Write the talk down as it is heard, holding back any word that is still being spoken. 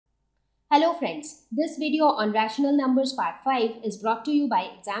Hello friends, this video on rational numbers part 5 is brought to you by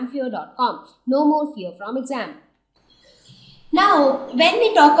examfear.com. No more fear from exam. Now, when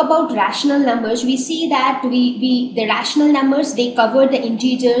we talk about rational numbers, we see that the rational numbers, they cover the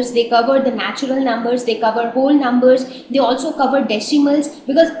integers, they cover the natural numbers, they cover whole numbers, they also cover decimals,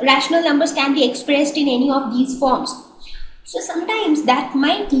 because rational numbers can be expressed in any of these forms. So sometimes that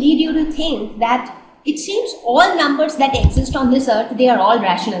might lead you to think that it seems all numbers that exist on this earth, they are all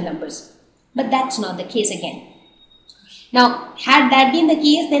rational numbers. But that's not the case again. Now, had that been the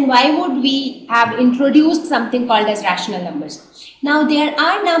case, then why would we have introduced something called as rational numbers? Now, there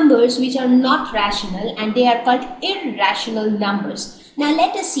are numbers which are not rational and they are called irrational numbers. Now,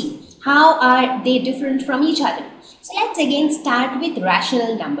 let us see how are they different from each other. So, let's again start with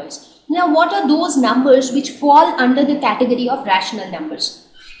rational numbers. Now, what are those numbers which fall under the category of rational numbers?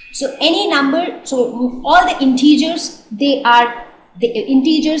 So, any number, so all the integers, they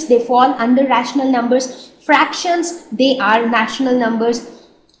fall under rational numbers. Fractions, they are rational numbers.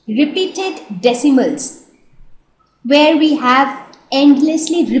 Repeated decimals, where we have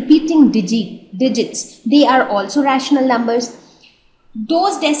endlessly repeating digits, they are also rational numbers.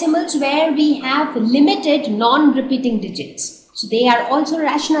 Those decimals where we have limited non-repeating digits, so they are also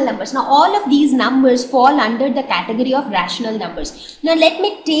rational numbers. Now, all of these numbers fall under the category of rational numbers. Now, let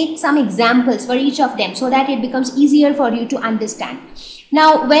me take some examples for each of them so that it becomes easier for you to understand.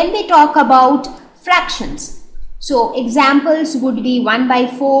 Now, when we talk about fractions, so examples would be 1 by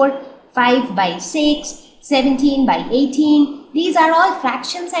 4, 5 by 6, 17 by 18. These are all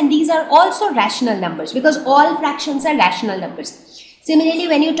fractions and these are also rational numbers because all fractions are rational numbers. Similarly,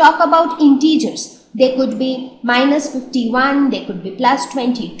 when you talk about integers, they could be minus 51, they could be plus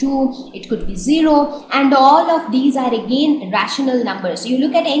 22, it could be 0, and all of these are again rational numbers. You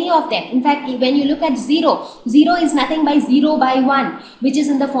look at any of them. In fact, when you look at 0, 0 is nothing but 0 by 1, which is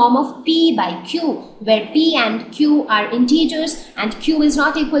in the form of p by q, where p and q are integers and q is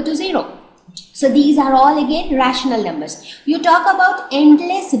not equal to 0. So these are all again rational numbers. You talk about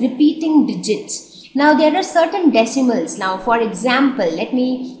endless repeating digits. Now there are certain decimals. Now for example, let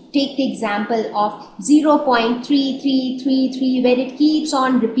me take the example of 0.3333 where it keeps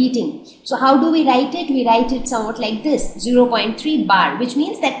on repeating. So how do we write it? We write it somewhat like this, 0.3 bar, which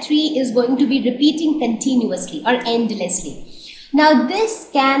means that 3 is going to be repeating continuously or endlessly. Now this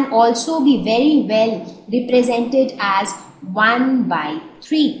can also be very well represented as 1 by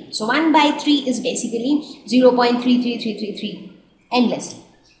 3. So 1 by 3 is basically 0.33333 endlessly.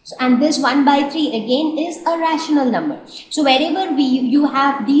 So, and this 1 by 3 again is a rational number. So wherever you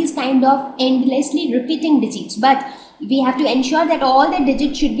have these kind of endlessly repeating digits, but we have to ensure that all the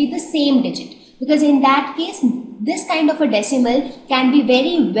digits should be the same digit, because in that case this kind of a decimal can be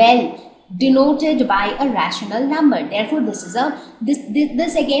very well denoted by a rational number. Therefore this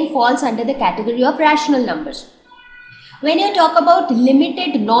again falls under the category of rational numbers. When you talk about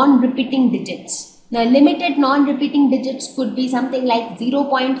limited non-repeating digits, now limited non-repeating digits could be something like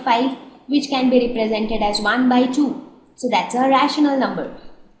 0.5, which can be represented as 1 by 2. So that's a rational number,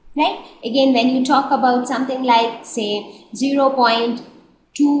 right? Again, when you talk about something like say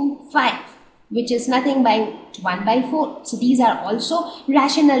 0.25, which is nothing by 1 by 4. So these are also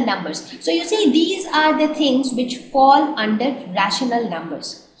rational numbers. So you see, these are the things which fall under rational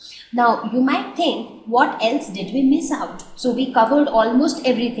numbers. Now you might think, what else did we miss out? So we covered almost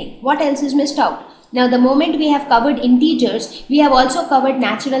everything. What else is missed out? Now the moment we have covered integers, we have also covered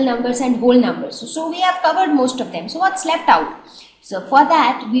natural numbers and whole numbers. So we have covered most of them. So what's left out? So for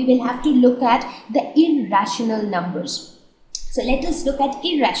that, we will have to look at the irrational numbers. So let us look at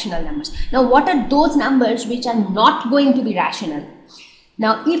irrational numbers. Now what are those numbers which are not going to be rational?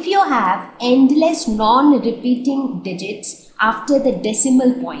 Now if you have endless non-repeating digits after the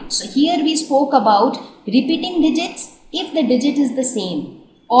decimal point. So here we spoke about repeating digits if the digit is the same,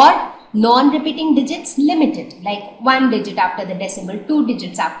 or non-repeating digits limited, like 1 digit after the decimal, 2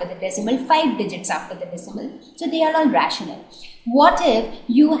 digits after the decimal, 5 digits after the decimal. So they are all rational. What if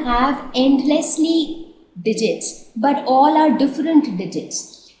you have endlessly digits but all are different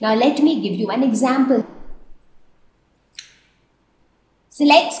digits? Now let me give you an example. So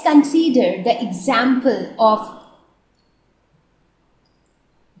let's consider the example of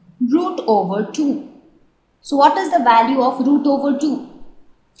root over 2. So what is the value of root over 2?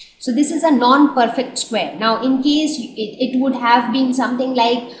 So this is a non-perfect square. Now in case it would have been something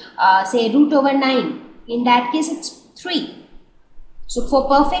like say root over 9. In that case it's 3. So for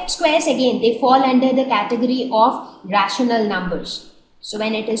perfect squares, again they fall under the category of rational numbers. So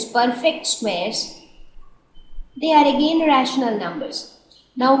when it is perfect squares, they are again rational numbers.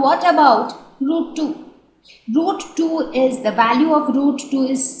 Now what about root 2? Root 2 is, the value of root 2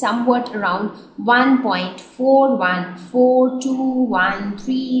 is somewhat around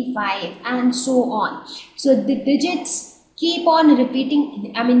 1.414213 and so on. So the digits keep on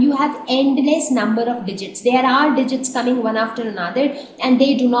repeating. I mean, you have endless number of digits. There are digits coming one after another and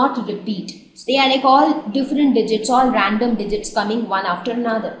they do not repeat. So they are like all different digits, all random digits coming one after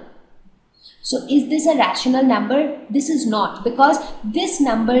another. So is this a rational number? This is not, because this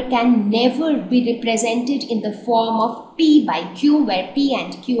number can never be represented in the form of p by q, where p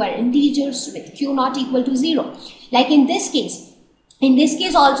and q are integers with q not equal to 0. Like in this case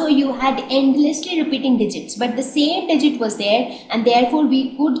also you had endlessly repeating digits, but the same digit was there and therefore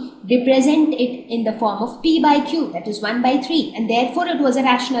we could represent it in the form of p by q, that is 1 by 3, and therefore it was a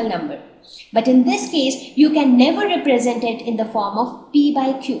rational number. But in this case you can never represent it in the form of p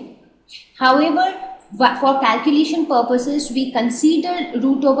by q. However, for calculation purposes, we consider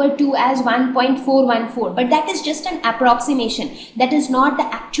root over 2 as 1.414, but that is just an approximation. That is not the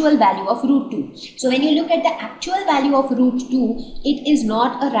actual value of root 2. So when you look at the actual value of root 2, it is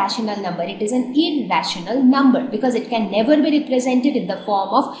not a rational number. It is an irrational number because it can never be represented in the form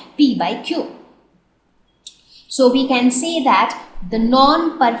of p by q. So we can say that the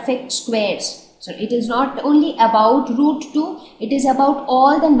non-perfect squares, so it is not only about root 2, it is about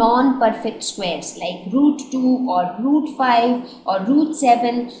all the non-perfect squares like root 2 or root 5 or root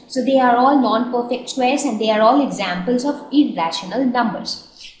 7. So they are all non-perfect squares and they are all examples of irrational numbers.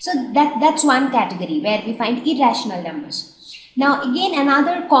 So that's one category where we find irrational numbers. Now again,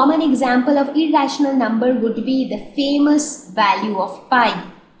 another common example of irrational number would be the famous value of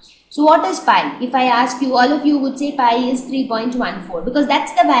pi. So what is pi? If I ask you, all of you would say pi is 3.14 because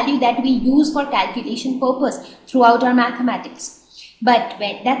that's the value that we use for calculation purpose throughout our mathematics. But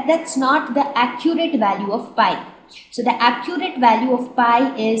that's not the accurate value of pi. So the accurate value of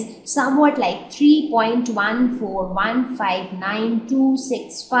pi is somewhat like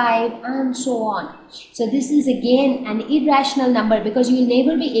 3.141599265 and so on. So this is again an irrational number because you will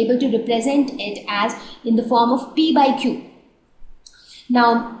never be able to represent it as in the form of p by q.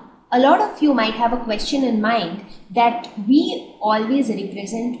 Now, a lot of you might have a question in mind that we always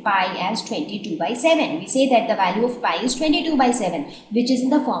represent pi as 22 by 7. We say that the value of pi is 22 by 7, which is in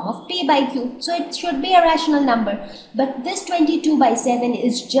the form of p by q. So it should be a rational number. But this 22 by 7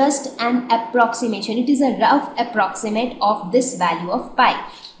 is just an approximation. It is a rough approximate of this value of pi.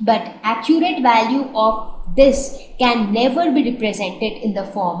 But accurate value of this can never be represented in the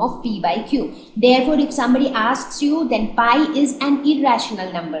form of p by q. Therefore, if somebody asks you, then pi is an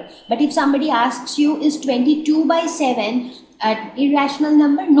irrational number. But if somebody asks you, is 22 by 7 an irrational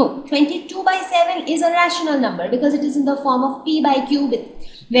number? No, 22 by 7 is a rational number because it is in the form of p by q,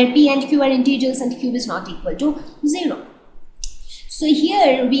 where p and q are integers and q is not equal to 0. So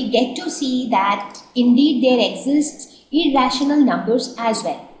here we get to see that indeed there exists irrational numbers as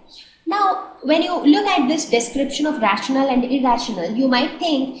well. Now, when you look at this description of rational and irrational, you might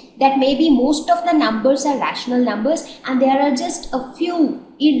think that maybe most of the numbers are rational numbers and there are just a few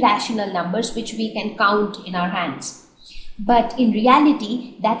irrational numbers which we can count in our hands. But in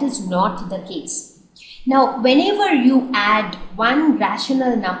reality, that is not the case. Now, whenever you add one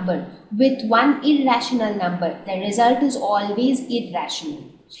rational number with one irrational number, the result is always irrational.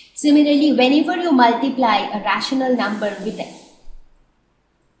 Similarly, whenever you multiply a rational number with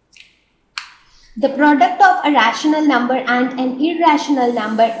the product of a rational number and an irrational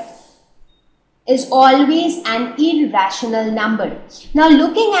number is always an irrational number. Now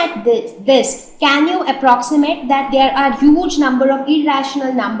looking at this, can you approximate that there are huge number of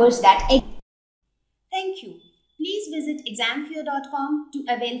irrational numbers that exist? Thank you. Please visit examfear.com to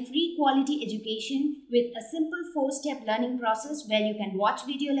avail free quality education with a simple 4-step learning process where you can watch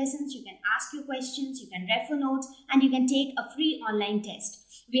video lessons, you can ask your questions, you can refer notes, and you can take a free online test.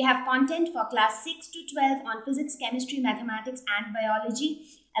 We have content for class 6 to 12 on physics, chemistry, mathematics, and biology,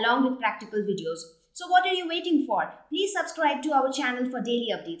 along with practical videos. So what are you waiting for? Please subscribe to our channel for daily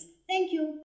updates. Thank you.